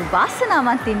බිහිවුණු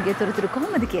වාසනාවන්තින්ගේ තොරතුරු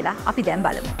කොහොමද කියලා අපි දැන්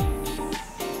බලමු.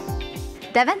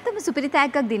 දැවැන්තම සුපිරි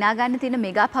තෑග්ගක් දිනා ගන්න තියෙන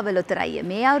මෙගා පවර් ලොතරැය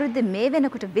මේ අවුරුද්දේ මේ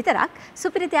වෙනකොට විතරක්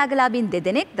සුපිරි තෑගලාභීන් 2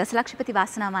 දෙනෙක්, දසලක්ෂපති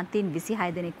වාසනාවන්තීන්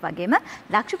 26 දෙනෙක් වගේම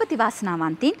ලක්ෂපති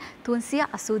වාසනාවන්තීන්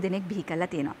 380 දෙනෙක් බිහි කරලා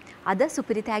තියෙනවා. අද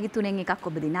සුපිරි තෑගි තුනෙන් එකක්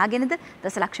ඔබ දිනාගෙනද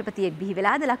දසලක්ෂපතියෙක් බිහි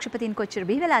වෙලාද, ලක්ෂපතීන් කොච්චර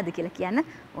බිහි වෙලාද කියලා කියන්න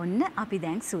ඔන්න අපි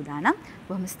දැන් සූදානම්.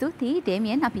 බොහොම ස්තුතියි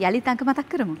ඩේමියන්. අපි යලිත් අංක මතක්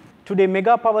කරමු. Today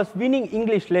Mega Power's winning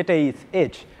English letter is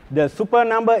H. The super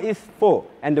number is 4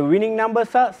 and the winning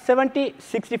numbers are 70,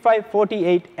 65,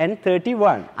 48 and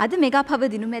 31. අද මෙගා පවර්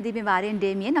දිනු මැදිමේ වාරයෙන්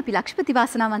ඩේමියන් අපි ලක්ෂපති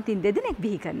වාසනාවන්තින් 2 දෙනෙක්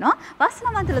බිහි කරනවා.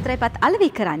 වාසනාවන්ත ලොතරැයිපත් අලෙවි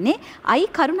කරන්නේ අයි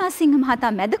කරුණාසිංහ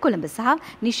මහතා මැද කොළඹ සහ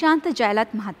නිශාන්ත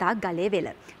ජයලත් මහතා ගලේවෙල.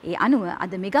 ඒ අනුව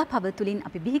අද මෙගා පවර් තුලින්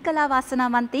අපි බිහි කළා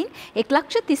වාසනාවන්තයින්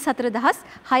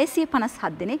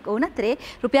 1,34,657 දෙනෙක්. ඕන අතරේ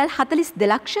රුපියල්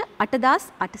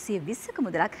 42,08,820ක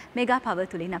මුදලක් මෙගා පවර්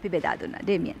තුලින් අපි බෙදා දුන්නා.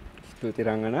 ඩේමියන්.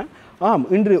 ஸ்துதிராங்கண்ணா. ஆம்,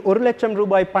 இன்று 1 லட்சம்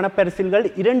ரூபாய் பணப்பரிசில்கள்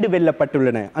 2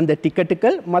 வெல்லப்பட்டுள்ளன. அந்த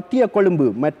டிக்கெட்டுகள் மத்திய கொழும்பு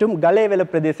மற்றும் கலேவெல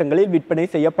பிரதேசங்களில் விற்பனை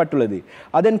செய்யப்பட்டுள்ளது.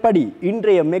 அதன்படி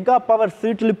இன்றைய மெகா பவர்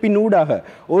சீட்டிலிப்பின் ஊடாக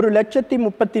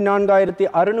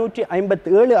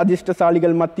 1,34,657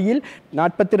 அதிர்ஷ்டசாலிகள் மத்தியில்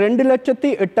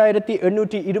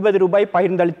 42,08,820 ரூபாய்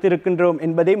பகிர்ந்தளித்திருக்கின்றோம்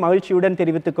என்பதை மகிழ்ச்சியுடன்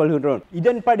தெரிவித்துக் கொள்கின்றோம்.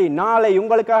 இதன்படி நாளை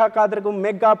உங்களுக்காக காத்திருக்கும்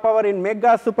மெகா பவரின்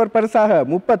மெகா சூப்பர் பரிசாக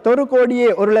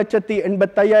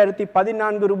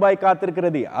 31,85,014 ரூபாய்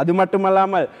காத்திருக்கிறது. அது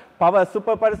மட்டுமல்லாமல் பவர்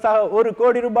சூப்பர் பரிசாக 1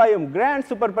 கோடி ரூபாயும் கிராண்ட்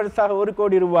சூப்பர் பரிசாக 1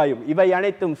 கோடி ரூபாயும் இவை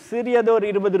அனைத்தும் சிறியதோர்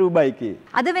 20 රූපයිකි.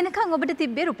 අද වෙනකන් ඔබට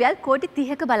තිබ්බේ රුපියල් කෝටි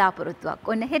 30ක බලාපොරොත්තුවක්.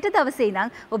 ඔන්න හෙට දවසේ ඉඳන්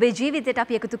ඔබේ ජීවිතයට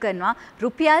අපි එකතු කරනවා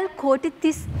රුපියල් කෝටි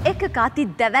 31ක අති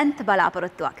දැවැන්ත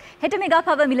බලාපොරොත්තුවක්. හෙට මෙගා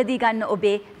පව මිලදී ගන්න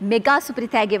ඔබේ මෙගා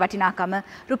සුපිරිතෑගේ වටිනාකම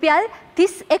රුපියල්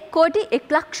 31 කෝටි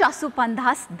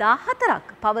 1,85,014ක්.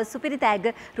 පව සුපිරිතෑග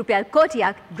රුපියල්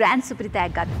කෝටියක්, ග්‍රෑන්ඩ්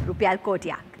සුපිරිතෑගත් රුපියල්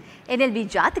කෝටියක්. NLB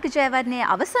ජාතික ජයවර්ණයේ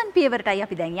අවසන් පියවරටයි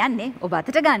අපි දැන් යන්නේ. ඔබ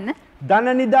අතට ගන්න ධන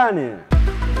නිදානය.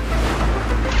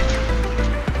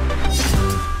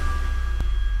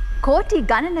 කෝටි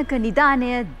ගණනක නිදානය,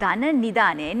 ධන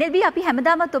නිදානය. NLB අපි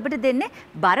හැමදාමත් ඔබට දෙන්නේ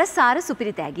බරසාර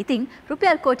සුපිරිතෑගි. ඉතින්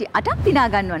රුපියල් කෝටි 8ක් දිනා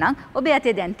ගන්නව නම් ඔබේ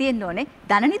අතේ දැන් තියෙන්න ඕනේ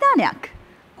ධන නිදානයක්.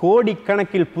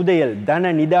 கோடிக்கணக்கில் புதையல் தன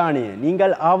நிதானய.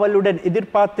 நீங்கள் ஆவலுடன்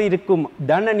எதிர்பார்த்து இருக்கும்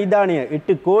தன நிதானய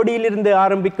 8 கோடியிலிருந்து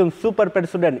ஆரம்பிக்கும் சூப்பர்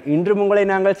பரிசுடன் இன்று உங்களை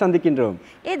நாங்கள் சந்திக்கின்றோம்.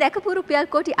 ඒ දැකපු රුපියල්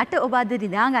කෝටි 8 ඔබ අද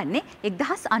දිනාගන්නේ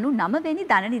 1099 වෙනි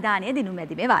ධන නිදානය දිනු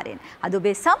මැදිමේ වාරයෙන්. අද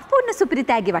ඔබේ සම්පූර්ණ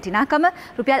සුපිරිතෑගේ වටිනාකම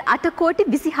රුපියල් 8 கோடி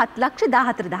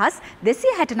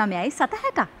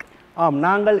 27,14,269.60ක්. ஆம்,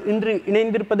 நாங்கள் இன்று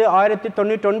இணைந்திருப்பது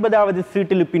 1099வது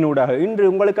சீட்டிலிப்பினூடாக. இன்று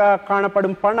உங்களுக்காக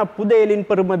காணப்படும் பண புதையலின்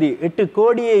பெறுமதி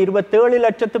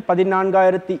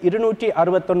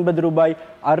 8,27,14,269 ரூபாய்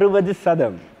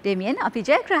 60%. දෙමියන් අපි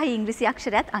ජයග්‍රාහී ඉංග්‍රීසි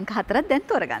අක්ෂරයත් අංක 4ක් දැන්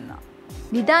තෝරගන්නවා.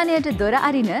 නිදානයට දොර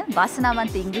අරින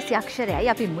වාසනාවන්ත ඉංග්‍රීසි අක්ෂරයයි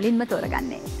අපි මුලින්ම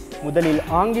තෝරගන්නේ. முதலில்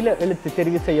ஆங்கில எழுத்து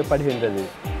தெரிவு செய்யப்படுகின்றது.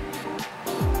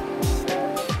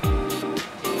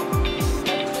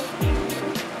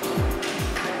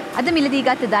 අද මිලදී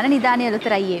ගත්ත ධන නිදානය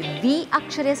ලොතරැයියේ V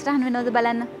අක්ෂරය සටහන් වෙනවද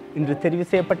බලන්න. இன்று தெரிவு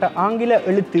செய்யப்பட்ட ஆங்கில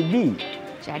எழுத்து V.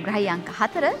 ජයග්‍රාහී අංක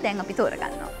 4 දැන් අපි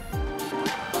තෝරගන්නවා.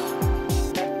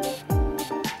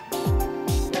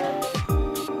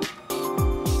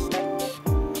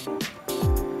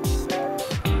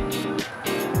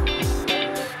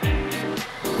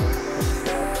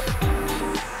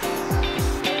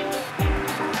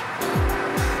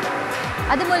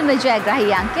 අද මුල්ම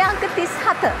ජයග්‍රාහී අංකය අංක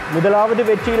 37. முதலாவது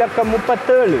வெற்றி இலக்கம்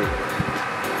 37.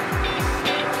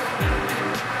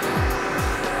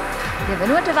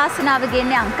 දෙවනුවට වාසනාව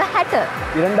ගෙන්නේ අංක 60.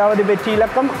 இரண்டாவது வெற்றி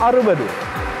இலக்கம் 60.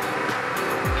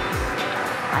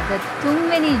 අද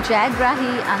තුන්වෙනි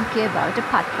ජයග්‍රාහී අංකය බවට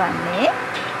පත්වන්නේ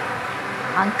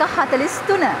අංක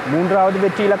 43. மூன்றாவது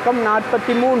வெற்றி இலக்கம்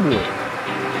 43.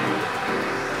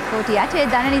 කෝටි 8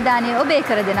 ධන නිදානය ඔබේ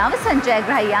කර දෙන අවසන්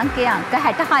ජයග්‍රාහී අංකය අංක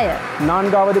 66.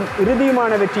 நான்காவதும்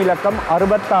இறுதியுமான வெற்றி இலக்கம்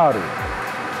 66.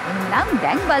 එහෙනම්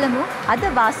දැන් බලමු අද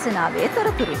වාසනාවේ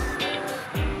තොරතුරු.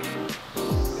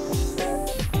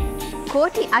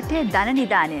 කෝටි 8 ධන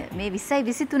නිදානය මේ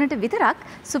 2023ට විතරක්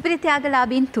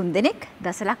සුපිරිත්‍යාගලාභීන් 3 දෙනෙක්,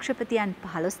 දසලක්ෂපතියන්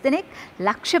 15 දෙනෙක්,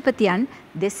 ලක්ෂපතියන්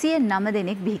 209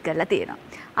 දෙනෙක් බිහි කරලා තියෙනවා.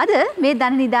 අද මේ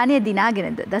ධන නිදානය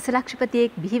දිනාගෙනද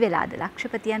දසලක්ෂපතියෙක් බිහි වෙලාද,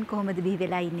 ලක්ෂපතියන් කොහොමද බිහි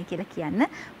වෙලා ඉන්නේ කියලා කියන්න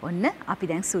ඔන්න අපි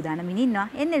දැන් සූදානමින් ඉන්නවා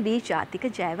NLB ජාතික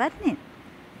ජයවර්ණයෙන්.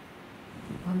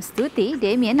 බොහොම ස්තුතියි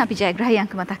ඩේමියන්. අපි ජයග්‍රාහී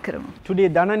අංක මතක් කරමු. Today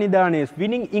Dana Nidana's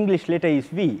winning English letter is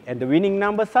V and the winning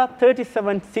numbers are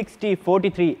 37, 60,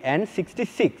 43 and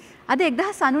 66. අද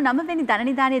 1099 වෙනි ධන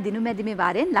නිදානය දිනු මැදිමේ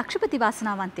වාරයෙන් ලක්ෂපති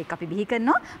වාසනාවන්තයෙක් අපි බිහි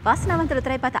කරනවා. වාසනාවන්ත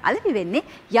ලොතරැයි පත අලෙවි වෙන්නේ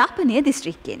යාපනය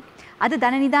දිස්ත්‍රික්කයෙන්. අද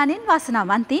ධන නිදානයෙන්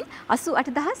වාසනාවන්තයින්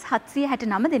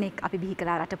 88,769 දෙනෙක් අපි බිහි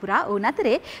කළා රට පුරා. ඔවුන්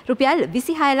අතරේ රුපියල්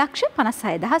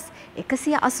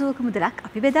 26,56,180ක මුදලක්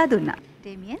අපි බෙදා දුන්නා.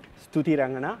 ඩේමියන්. ஸ்துதி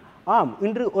ரங்கனா. ஆம்,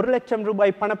 இன்று 1 லட்சம்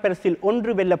ரூபாய் பணப்பரிசில்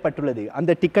 1 வெல்லப்பட்டுள்ளது.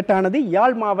 அந்த டிக்கெட்டானது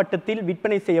யாழ் மாவட்டத்தில்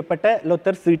விற்பனை செய்யப்பட்ட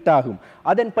லொத்தர் சீட்டாகும்.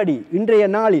 அதன்படி இன்றைய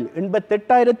நாளில்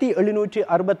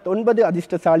 88,769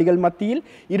 அதிர்ஷ்டசாலிகள் மத்தியில்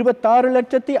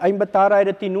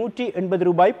 26,56,180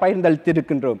 ரூபாய்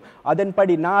பகிர்ந்தளித்திருக்கின்றோம்.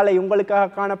 அதன்படி நாளை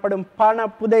உங்களுக்காக காணப்படும் பண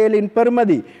புதையலின்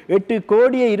பெறுமதி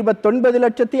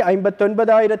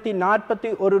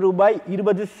 8,29,59,041 ரூபாய்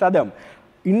 20%.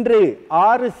 இன்று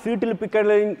 6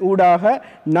 சீட்டிலிப்புகளின் ஊடாக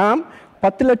நாம்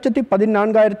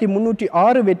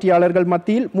 10,14,306 வெற்றியாளர்கள்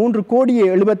மத்தியில்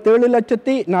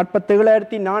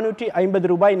 3,77,47,47,450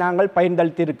 ரூபாய் நாங்கள்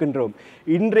பயன்படுத்தியிருக்கின்றோம்.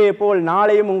 இன்றைய போல்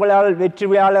நாளையும் உங்களால்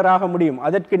வெற்றியாளராக முடியும்.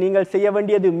 அதற்கு நீங்கள் செய்ய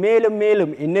வேண்டியது மேலும்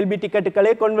மேலும் NLB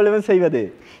டிக்கெட்டுகளை கொள்வனவு செய்வது.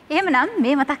 එහෙමනම්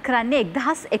මේ මතක් කරන්නේ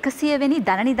 1100 වෙනි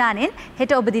ධනනිදානයෙන්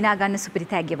හෙට ඔබ දිනා ගන්න සුපිරි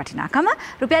තෑග්ගේ වටිනාකම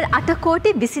රුපියල්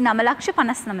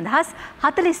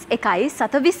 8,29,41,41යි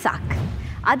 720ක්.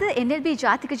 අද NLB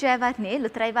ජාතික ජයවර්ණයේ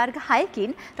ලොතරැයි වර්ග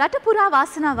 6කින් රට පුරා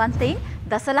වාසනාවන්තයින්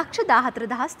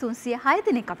 10,14,306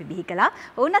 දෙනෙක් අපි බිහි කළා.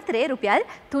 ඔවුන් අතරේ රුපියල්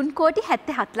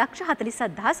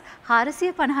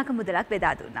 3,77,47,450ක මුදලක්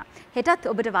බෙදා දුන්නා. හෙටත්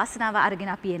ඔබට වාසනාව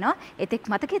අරගෙන අපි එනවා. එතෙක්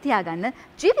මතකයේ තියාගන්න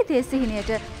ජීවිතයේ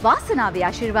සිහිනයට වාසනාවේ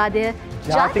ආශිර්වාදය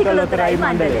ජාතික ලොතරැයි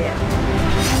මණ්ඩලය.